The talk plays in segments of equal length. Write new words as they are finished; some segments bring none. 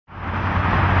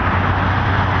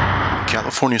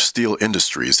California Steel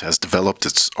Industries has developed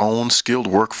its own skilled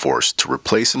workforce to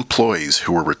replace employees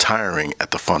who were retiring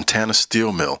at the Fontana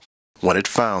steel mill when it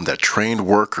found that trained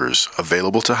workers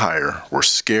available to hire were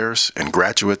scarce and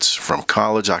graduates from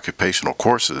college occupational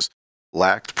courses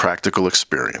lacked practical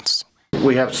experience.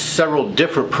 We have several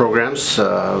different programs.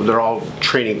 They're all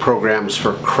training programs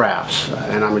for crafts,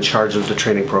 and I'm in charge of the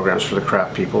training programs for the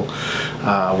craft people.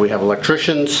 We have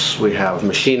electricians, we have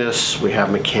machinists, we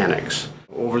have mechanics.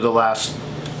 Over the last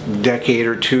decade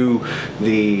or two,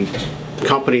 the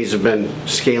companies have been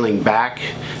scaling back.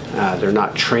 They're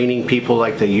not training people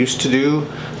like they used to do.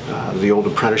 The old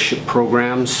apprenticeship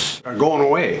programs are going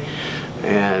away.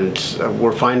 And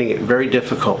we're finding it very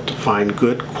difficult to find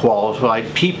good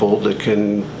qualified people that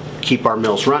can keep our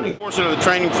mills running. A portion of the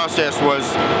training process was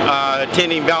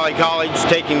attending Valley College,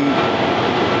 taking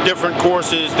different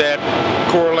courses that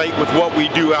correlate with what we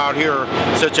do out here,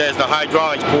 such as the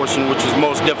hydraulics portion, which is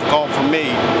most difficult for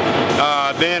me.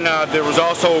 Then there was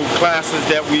also classes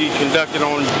that we conducted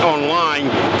online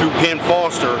through Penn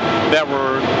Foster that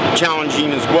were challenging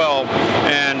as well,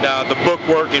 and the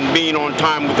bookwork and being on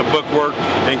time with the bookwork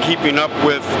and keeping up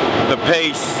with the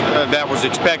pace that was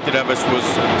expected of us was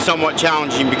somewhat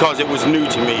challenging because it was new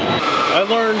to me. I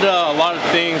learned a lot of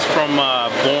things from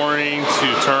boring to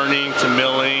turning to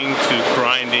milling to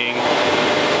grinding.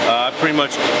 I pretty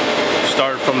much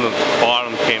started from the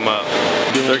bottom, came up.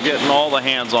 They're getting all the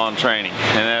hands-on training,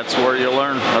 and that's where you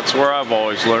learn. That's where I've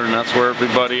always learned. That's where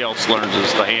everybody else learns,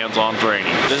 is the hands-on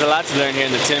training. There's a lot to learn here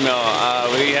in the tin mill.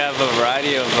 We have a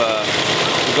variety of,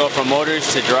 we go from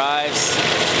motors to drives.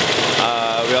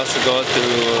 We also go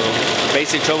through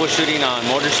basic troubleshooting on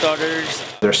motor starters.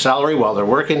 Their salary while they're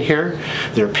working here,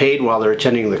 they're paid while they're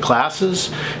attending the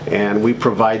classes, and we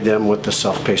provide them with the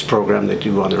self-paced program they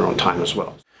do on their own time as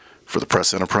well. For the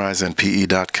Press Enterprise and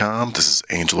PE.com, this is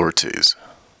Angel Ortiz.